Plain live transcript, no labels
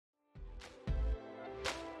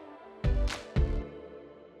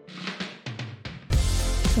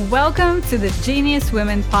Welcome to the Genius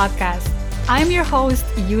Women podcast. I'm your host,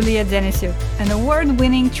 Yulia Denisyuk, an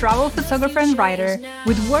award-winning travel photographer and writer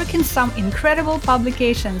with work in some incredible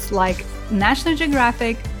publications like National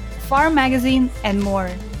Geographic, Farm Magazine, and more.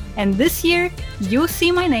 And this year, you'll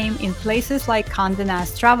see my name in places like Condé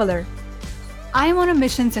Nast Traveler. I'm on a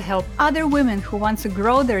mission to help other women who want to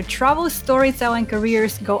grow their travel storytelling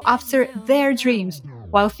careers go after their dreams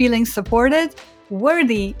while feeling supported,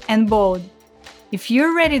 worthy, and bold. If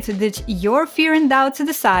you're ready to ditch your fear and doubt to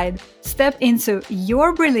the side, step into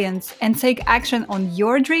your brilliance, and take action on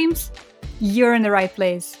your dreams, you're in the right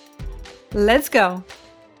place. Let's go!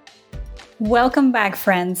 Welcome back,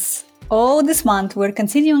 friends. All this month, we're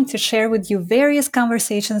continuing to share with you various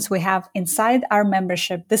conversations we have inside our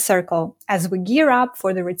membership, The Circle, as we gear up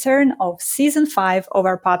for the return of Season 5 of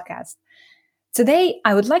our podcast. Today,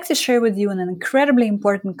 I would like to share with you an incredibly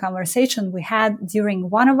important conversation we had during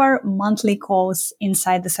one of our monthly calls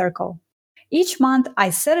inside The Circle. Each month,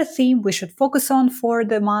 I set a theme we should focus on for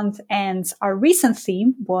the month, and our recent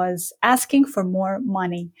theme was asking for more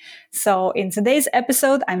money. So in today's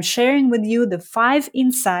episode, I'm sharing with you the 5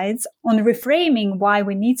 insights on reframing why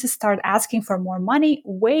we need to start asking for more money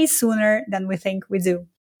way sooner than we think we do.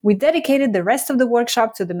 We dedicated the rest of the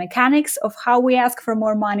workshop to the mechanics of how we ask for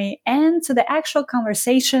more money and to the actual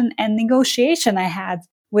conversation and negotiation I had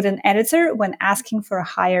with an editor when asking for a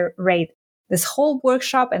higher rate. This whole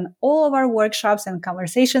workshop and all of our workshops and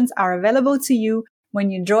conversations are available to you when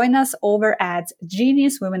you join us over at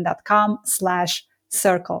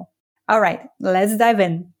geniuswomen.com/circle. All right, let's dive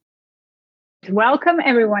in. Welcome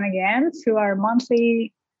everyone again to our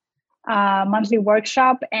monthly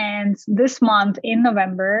workshop, and this month in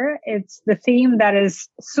November, it's the theme that is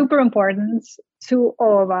super important to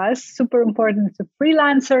all of us, super important to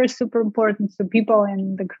freelancers, super important to people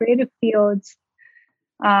in the creative fields.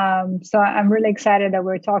 So I'm really excited that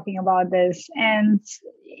we're talking about this. And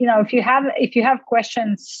if you have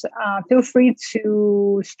questions, feel free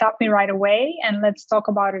to stop me right away and let's talk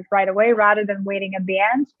about it right away rather than waiting at the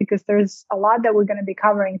end, because there's a lot that we're going to be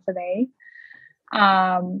covering today.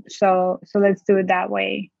 So let's do it that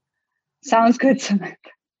way. Sounds good, Samantha.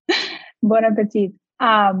 Bon appetit.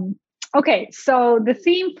 Okay, so the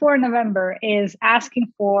theme for November is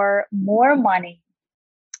asking for more money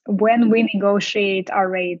when we negotiate our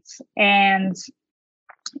rates. And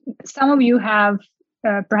some of you have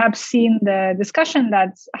perhaps seen the discussion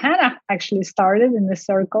that Hannah actually started in the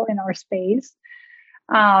circle in our space.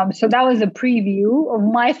 So that was a preview of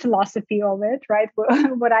my philosophy of it, right?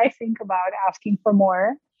 What I think about asking for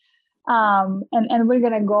more. And we're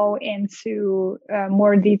going to go into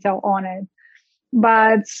more detail on it.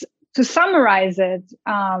 But to summarize it,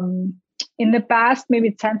 in the past,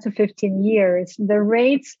 maybe 10 to 15 years, the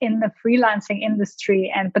rates in the freelancing industry,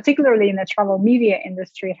 and particularly in the travel media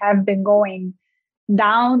industry, have been going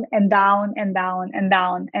down and down and down and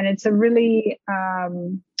down. And it's a really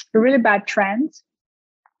bad trend.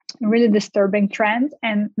 A really disturbing trend.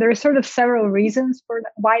 And there are sort of several reasons for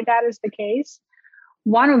why that is the case.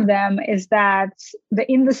 One of them is that the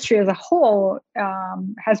industry as a whole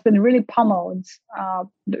has been really pummeled.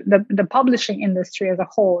 The publishing industry as a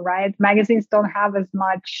whole, right? Magazines don't have as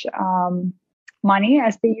much money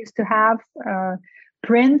as they used to have.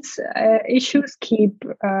 Print issues keep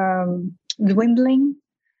dwindling.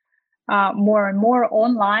 More and more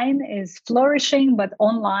online is flourishing, but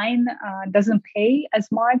online doesn't pay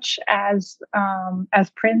as much as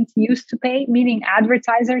print used to pay, meaning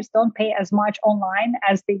advertisers don't pay as much online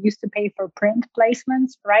as they used to pay for print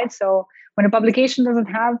placements, right? So when a publication doesn't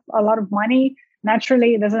have a lot of money,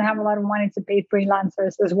 naturally it doesn't have a lot of money to pay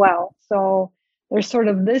freelancers as well. So there's sort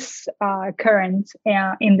of this current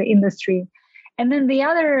in the industry. And then the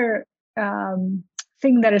other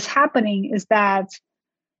thing that is happening is that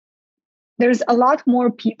there's a lot more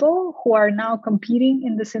people who are now competing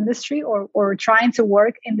in this industry or trying to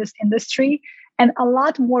work in this industry. And a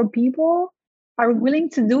lot more people are willing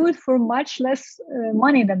to do it for much less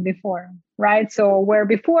money than before, right? So where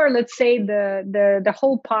before, let's say the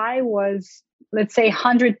whole pie was, let's say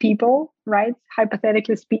 100 people, right?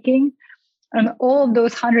 Hypothetically speaking. And all of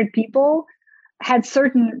those 100 people had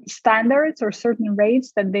certain standards or certain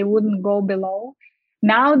rates that they wouldn't go below.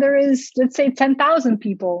 Now there is, let's say 10,000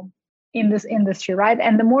 people in this industry, right?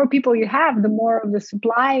 And the more people you have, the more of the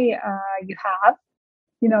supply you have.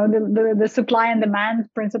 The supply and demand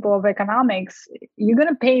principle of economics. You're going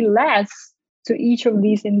to pay less to each of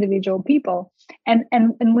these individual people. And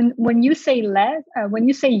when you say less, when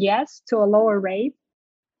you say yes to a lower rate,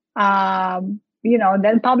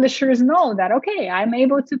 then publishers know that, okay, I'm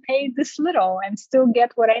able to pay this little and still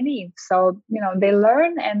get what I need. So, they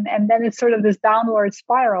learn, and then it's sort of this downward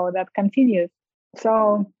spiral that continues.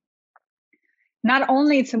 So not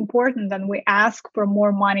only it's important that we ask for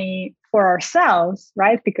more money for ourselves,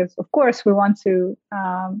 right? Because of course we want to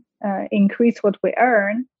increase what we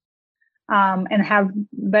earn and have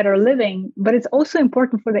better living, but it's also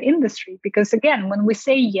important for the industry, because again, when we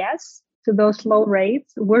say yes to those low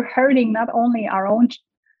rates, we're hurting not only our own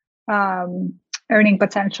earning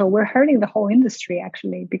potential, we're hurting the whole industry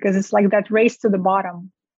actually, because it's like that race to the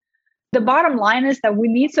bottom. The bottom line is that we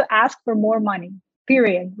need to ask for more money,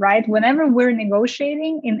 period, right? Whenever we're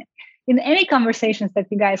negotiating in any conversations that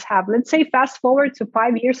you guys have, let's say fast forward to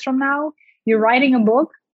 5 years from now, you're writing a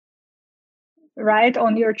book, right,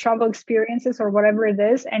 on your travel experiences or whatever it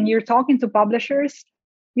is, and you're talking to publishers,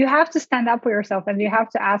 you have to stand up for yourself and you have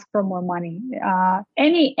to ask for more money.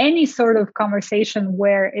 Any sort of conversation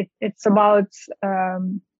where it's about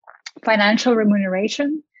financial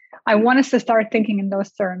remuneration, I want us to start thinking in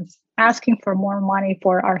those terms, asking for more money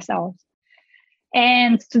for ourselves.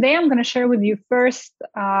 And today I'm going to share with you first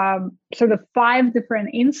sort of 5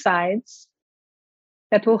 different insights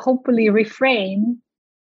that will hopefully reframe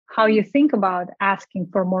how you think about asking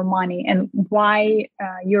for more money and why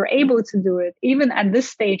you're able to do it, even at this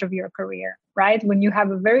stage of your career, right? When you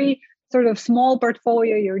have a very sort of small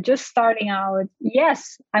portfolio, you're just starting out.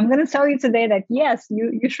 Yes, I'm going to tell you today that yes,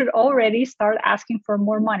 you should already start asking for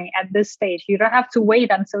more money at this stage. You don't have to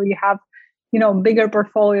wait until you have, bigger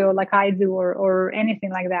portfolio like I do or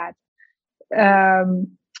anything like that.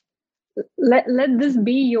 Let this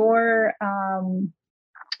be your,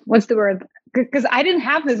 what's the word? Because I didn't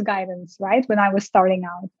have this guidance, right? When I was starting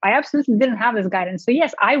out, I absolutely didn't have this guidance. So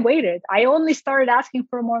yes, I waited. I only started asking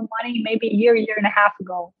for more money maybe a year and a half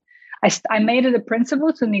ago. I made it a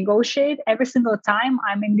principle to negotiate every single time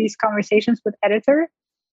I'm in these conversations with editor.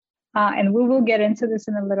 And we will get into this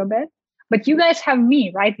in a little bit. But you guys have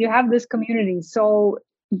me, right? You have this community. So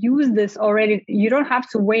use this already. You don't have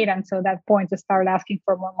to wait until that point to start asking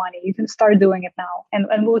for more money. You can start doing it now.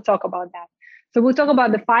 And we'll talk about that. So we'll talk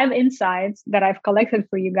about the 5 insights that I've collected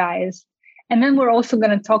for you guys. And then we're also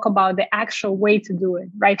going to talk about the actual way to do it,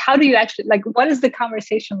 right? How do you actually, what does the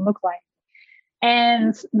conversation look like?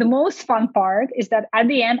 And the most fun part is that at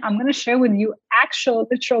the end, I'm going to share with you actual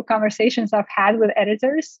literal conversations I've had with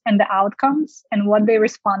editors and the outcomes and what they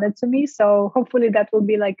responded to me. So hopefully that will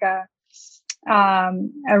be like a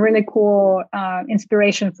really cool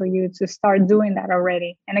inspiration for you to start doing that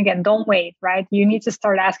already. And again, don't wait, right? You need to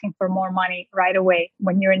start asking for more money right away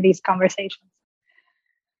when you're in these conversations.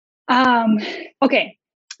 Okay.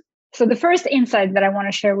 So the first insight that I want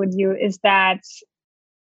to share with you is that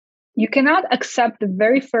you cannot accept the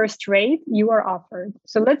very first rate you are offered.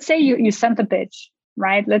 So let's say you sent a pitch,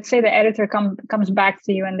 right? Let's say the editor comes back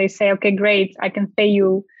to you and they say, okay, great, I can pay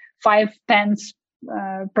you 5 pence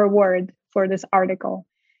per word for this article.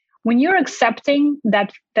 When you're accepting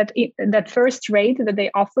that first rate that they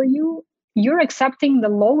offer you, you're accepting the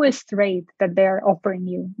lowest rate that they're offering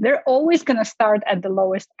you. They're always going to start at the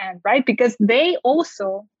lowest end, right? Because they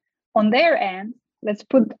also, on their end, let's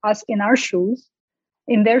put us in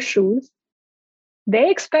their shoes, they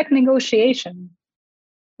expect negotiation,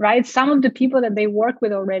 right? Some of the people that they work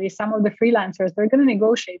with already, some of the freelancers, they're going to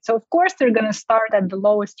negotiate. So of course, they're going to start at the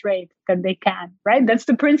lowest rate that they can, right? That's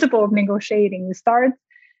the principle of negotiating. You start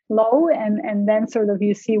low and then sort of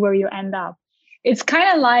you see where you end up. It's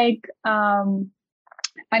kind of like, I'm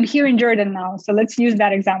here in Jordan now. So let's use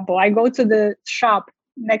that example. I go to the shop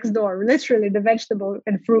next door, literally the vegetable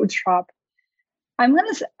and fruit shop. I'm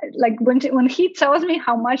going to, when he tells me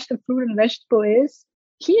how much the fruit and vegetable is,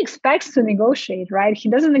 he expects to negotiate, right? He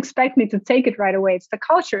doesn't expect me to take it right away. It's the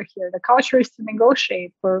culture here. The culture is to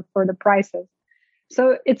negotiate for the prices.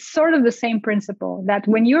 So it's sort of the same principle that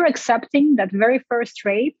when you're accepting that very first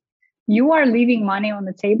rate, you are leaving money on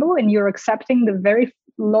the table and you're accepting the very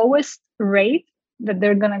lowest rate that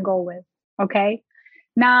they're going to go with. Okay.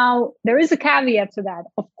 Now, there is a caveat to that,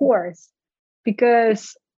 of course,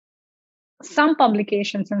 because some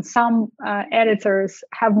publications and some editors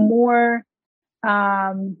have more,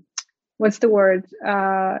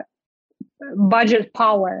 budget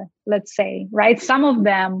power, let's say, right? Some of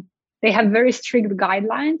them, they have very strict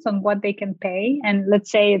guidelines on what they can pay. And let's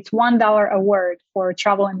say it's $1 a word for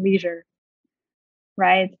travel and leisure,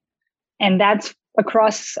 right? And that's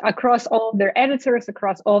across all of their editors,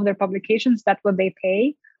 across all of their publications, that's what they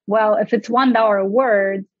pay. Well, if it's $1 a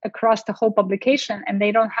word across the whole publication and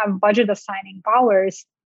they don't have budget assigning powers,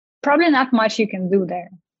 probably not much you can do there,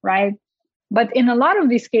 right? But in a lot of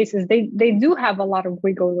these cases, they do have a lot of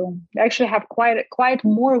wiggle room. They actually have quite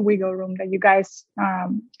more wiggle room than you guys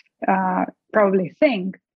probably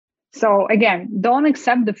think. So again, don't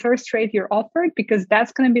accept the first rate you're offered, because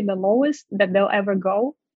that's going to be the lowest that they'll ever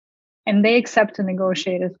go, and they accept to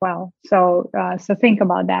negotiate as well. So think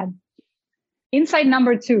about that. Insight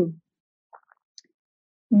number 2: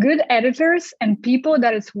 good editors and people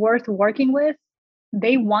that it's worth working with,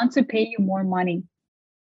 they want to pay you more money.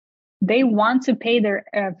 They want to pay their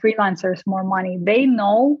freelancers more money. They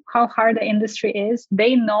know how hard the industry is.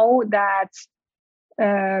 They know that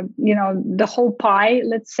the whole pie,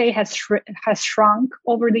 let's say, has shrunk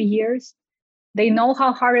over the years. They know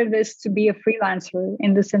how hard it is to be a freelancer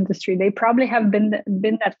in this industry. They probably have been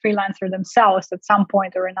that freelancer themselves at some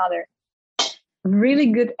point or another. Really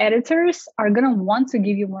good editors are going to want to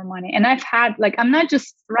give you more money. And I've had, I'm not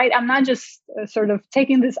just sort of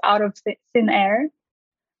taking this out of thin air.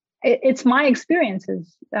 It's my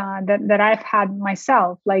experiences that I've had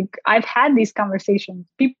myself. I've had these conversations.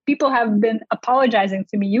 People have been apologizing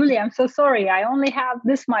to me. Yulia, I'm so sorry. I only have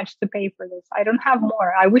this much to pay for this. I don't have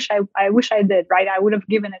more. I wish I did, right? I would have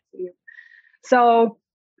given it to you. So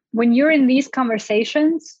when you're in these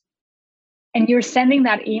conversations and you're sending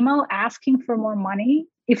that email asking for more money,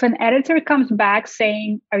 if an editor comes back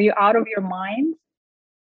saying, "Are you out of your mind?"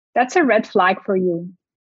 that's a red flag for you.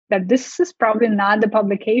 That this is probably not the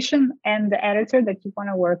publication and the editor that you want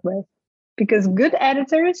to work with. Because good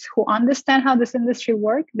editors who understand how this industry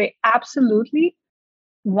works, they absolutely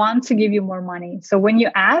want to give you more money. So when you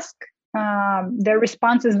ask, their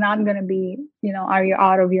response is not going to be, "Are you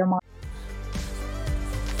out of your mind?"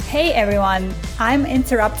 Hey everyone, I'm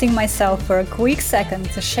interrupting myself for a quick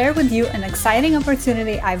second to share with you an exciting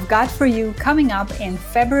opportunity I've got for you coming up in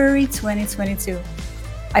February 2022.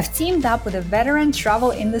 I've teamed up with a veteran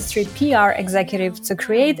travel industry PR executive to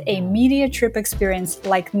create a media trip experience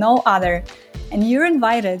like no other, and you're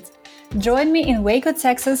invited. Join me in Waco,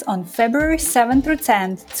 Texas on February 7th through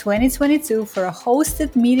 10th, 2022 for a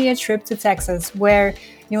hosted media trip to Texas, where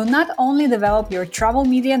you'll not only develop your travel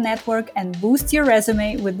media network and boost your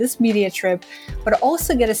resume with this media trip, but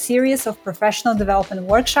also get a series of professional development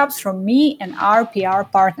workshops from me and our PR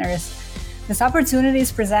partners. This opportunity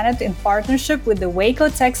is presented in partnership with the Waco,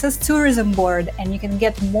 Texas Tourism Board, and you can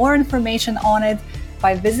get more information on it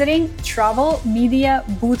by visiting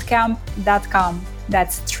travelmediabootcamp.com.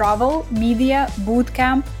 That's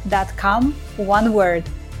travelmediabootcamp.com, one word.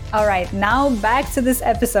 All right, now back to this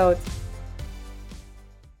episode.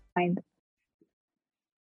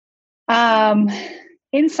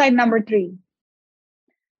 Insight number 3.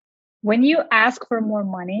 When you ask for more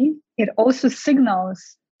money, it also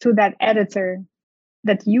signals to that editor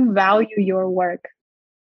that you value your work.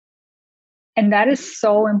 And that is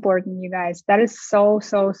so important, you guys. That is so,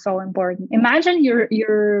 so, so important. Imagine you're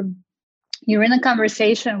in a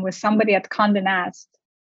conversation with somebody at Condé Nast,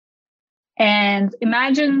 and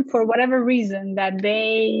imagine for whatever reason that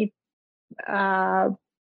they are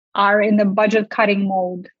in the budget cutting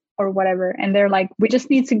mode or whatever, and they're like, "We just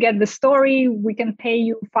need to get the story. We can pay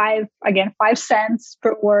you 5 cents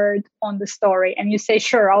per word on the story." And you say,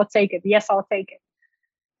 "Sure, I'll take it. Yes, I'll take it."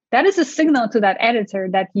 That is a signal to that editor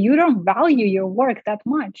that you don't value your work that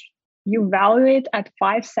much. You value it at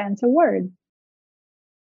 5 cents a word,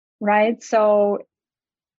 right? So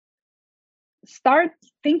start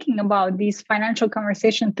thinking about these financial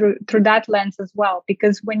conversations through that lens as well.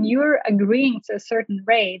 Because when you're agreeing to a certain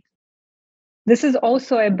rate, this is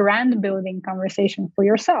also a brand building conversation for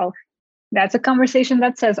yourself. That's a conversation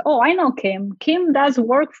that says, "Oh, I know Kim. Kim does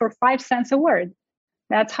work for 5 cents a word.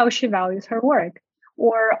 That's how she values her work."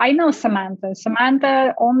 Or I know Samantha.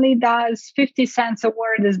 Samantha only does 50 cents a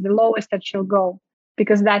word is the lowest that she'll go,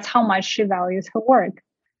 because that's how much she values her work,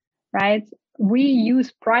 right? We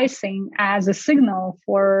use pricing as a signal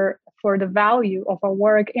for the value of our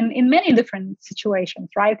work in many different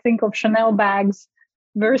situations, right? Think of Chanel bags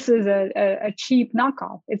versus a cheap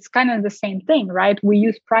knockoff. It's kind of the same thing, right? We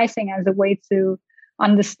use pricing as a way to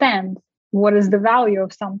understand what is the value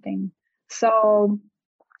of something. So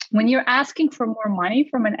when you're asking for more money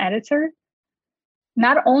from an editor,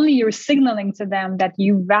 not only you're signaling to them that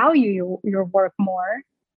you value your work more,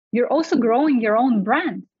 you're also growing your own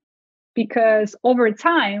brand. Because over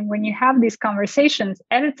time, when you have these conversations,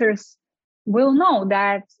 editors will know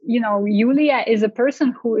that, Yulia is a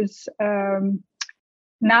person who is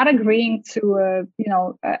not agreeing to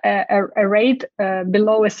a rate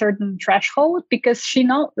below a certain threshold, because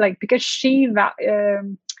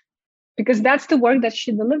because that's the work that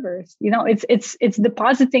she delivers. It's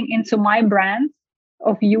depositing into my brand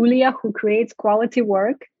of Yulia, who creates quality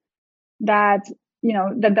work, that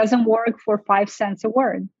that doesn't work for 5 cents a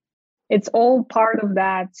word. It's all part of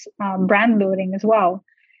that brand building as well.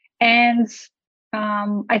 And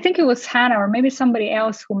I think it was Hannah or maybe somebody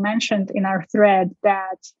else who mentioned in our thread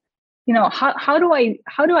that, how do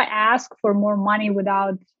I ask for more money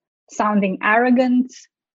without sounding arrogant,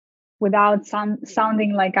 without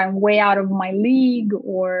sounding like I'm way out of my league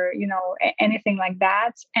or, anything like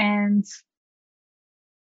that. And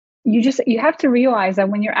you have to realize that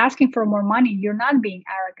when you're asking for more money, you're not being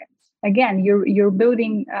arrogant. Again, you're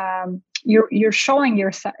building, you're showing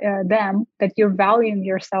them that you're valuing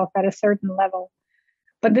yourself at a certain level.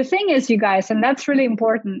 But the thing is, you guys, and that's really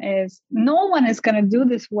important, is no one is going to do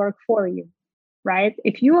this work for you, right?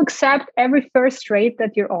 If you accept every first rate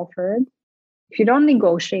that you're offered, if you don't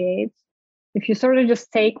negotiate, if you sort of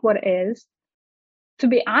just take what is, to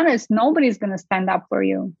be honest, nobody's going to stand up for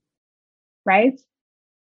you, right?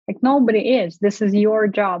 Like nobody is. This is your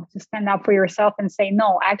job to stand up for yourself and say,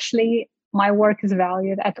 no, actually, my work is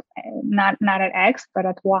valued at not at X, but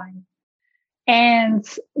at Y. And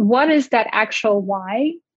what is that actual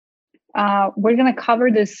why? We're going to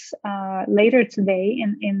cover this later today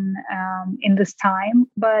in this time,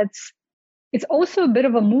 but it's also a bit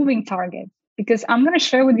of a moving target because I'm going to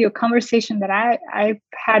share with you a conversation that I've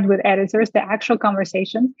had with editors, the actual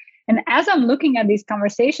conversations. And as I'm looking at these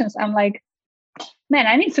conversations, I'm like, man,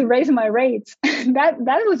 I need to raise my rates. that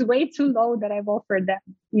was way too low that I've offered them,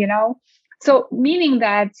 So meaning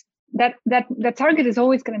that target is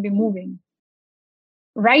always going to be moving.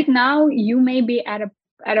 Right now, you may be at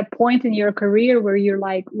a point in your career where you're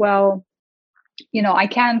like, well, I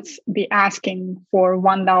can't be asking for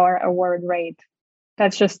 $1 a word rate.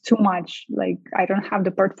 That's just too much. Like, I don't have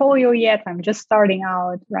the portfolio yet. I'm just starting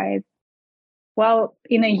out, right? Well,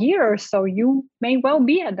 in a year or so, you may well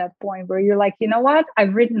be at that point where you're like, you know what?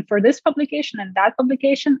 I've written for this publication and that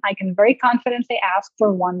publication. I can very confidently ask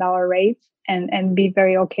for $1 rate and be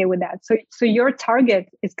very okay with that. So your target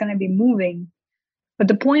is going to be moving. But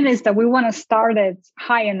the point is that we want to start it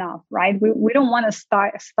high enough, right? We don't want to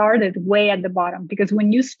start it way at the bottom, because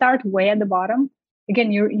when you start way at the bottom,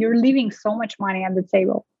 again, you're leaving so much money on the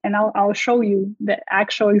table. And I'll show you the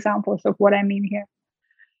actual examples of what I mean here.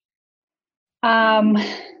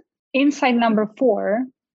 Insight number 4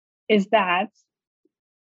 is that,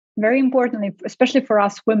 very importantly, especially for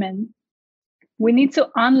us women, we need to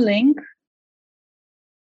unlink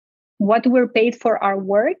what we're paid for our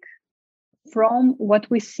work from what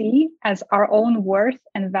we see as our own worth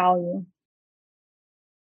and value.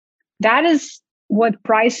 That is what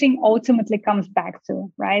pricing ultimately comes back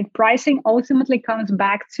to, right? Pricing ultimately comes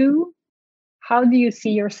back to, how do you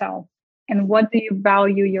see yourself? And what do you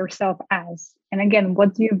value yourself as? And again,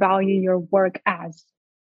 what do you value your work as?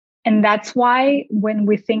 And that's why when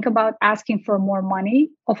we think about asking for more money,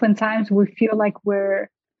 oftentimes we feel like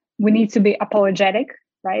we need to be apologetic,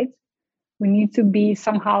 right? We need to be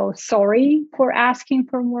somehow sorry for asking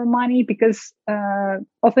for more money, because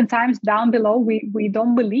oftentimes down below, we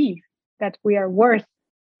don't believe that we are worth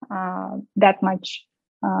that much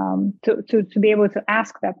to be able to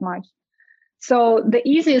ask that much. So the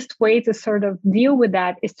easiest way to sort of deal with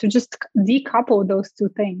that is to just decouple those two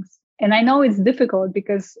things. And I know it's difficult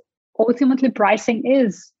because ultimately pricing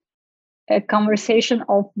is a conversation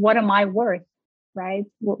of what am I worth, right?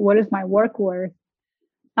 What is my work worth?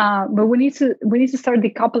 But we need to start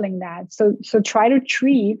decoupling that. So try to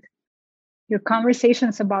treat your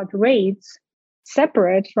conversations about rates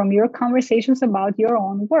separate from your conversations about your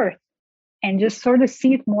own worth, and just sort of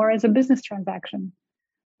see it more as a business transaction,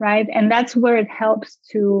 right? And that's where it helps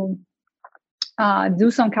to do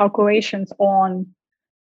some calculations on,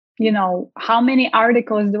 how many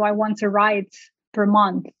articles do I want to write per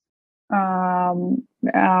month? Or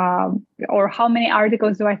how many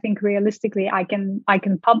articles do I think realistically I can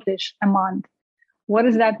publish a month? What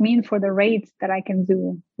does that mean for the rates that I can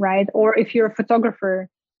do, right? Or if you're a photographer,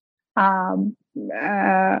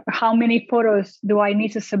 how many photos do I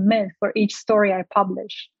need to submit for each story I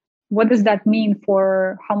publish? What does that mean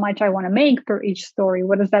for how much I want to make per each story?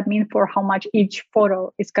 What does that mean for how much each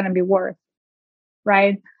photo is going to be worth,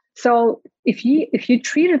 right? So if you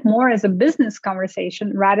treat it more as a business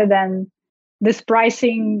conversation rather than this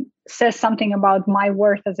pricing says something about my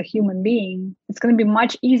worth as a human being, it's going to be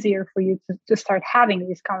much easier for you to start having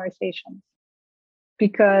these conversations.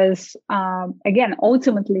 Because again,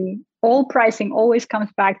 ultimately, all pricing always comes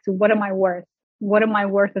back to, what am I worth? What am I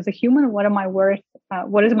worth as a human? What am I worth?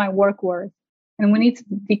 What is my work worth? And we need to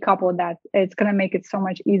decouple that. It's going to make it so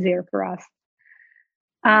much easier for us.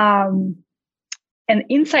 And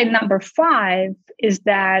insight number 5 is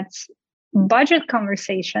that budget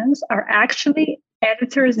conversations are actually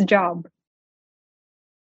editor's job.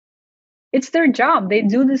 it's their job. They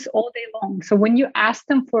do this all day long. So when you ask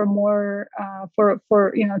them for more, for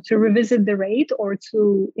to revisit the rate or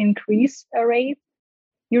to increase a rate,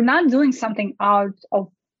 you're not doing something out of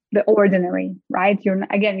the ordinary, right? You're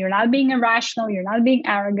not being irrational. You're not being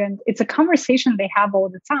arrogant. It's a conversation they have all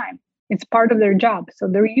the time. It's part of their job, so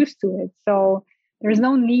they're used to it. So there's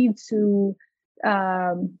no need to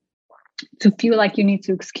feel like you need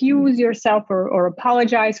to excuse yourself or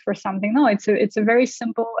apologize for something. No, it's a very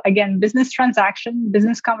simple, again, business transaction,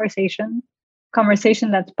 business conversation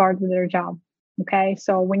that's part of their job. Okay,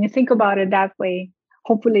 so when you think about it that way,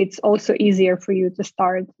 hopefully it's also easier for you to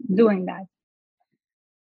start doing that.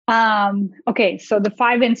 Okay, so the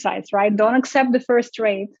 5 insights, right? Don't accept the first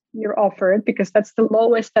rate you're offered because that's the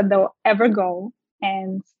lowest that they'll ever go.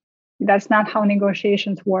 And that's not how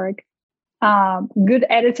negotiations work. Good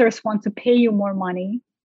editors want to pay you more money.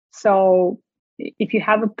 So if you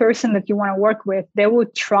have a person that you want to work with, they will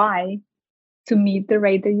try to meet the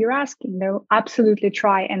rate that you're asking. They will absolutely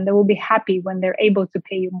try, and they will be happy when they're able to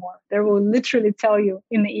pay you more. They will literally tell you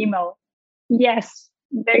in the email, yes,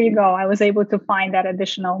 there you go. I was able to find that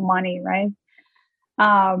additional money, right?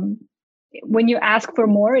 When you ask for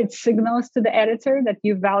more, it signals to the editor that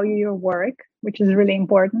you value your work, which is really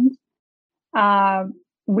important.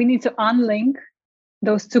 We need to unlink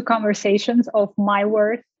those two conversations of my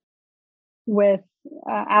worth with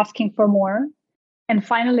asking for more. And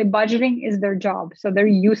finally, budgeting is their job. So they're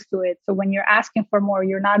used to it. So when you're asking for more,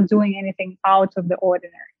 you're not doing anything out of the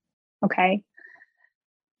ordinary. Okay.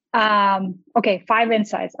 Okay, 5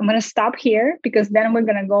 insights. I'm going to stop here because then we're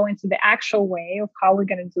going to go into the actual way of how we're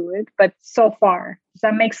going to do it. But so far, does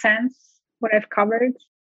that make sense, what I've covered?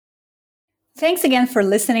 Thanks again for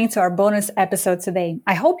listening to our bonus episode today.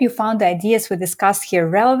 I hope you found the ideas we discussed here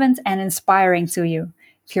relevant and inspiring to you.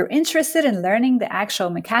 If you're interested in learning the actual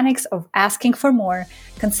mechanics of asking for more,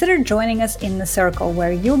 consider joining us in the circle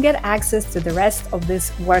where you'll get access to the rest of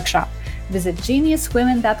this workshop. Visit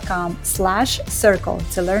geniuswomen.com/circle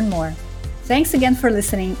to learn more. Thanks again for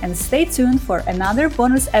listening and stay tuned for another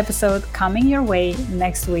bonus episode coming your way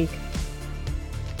next week.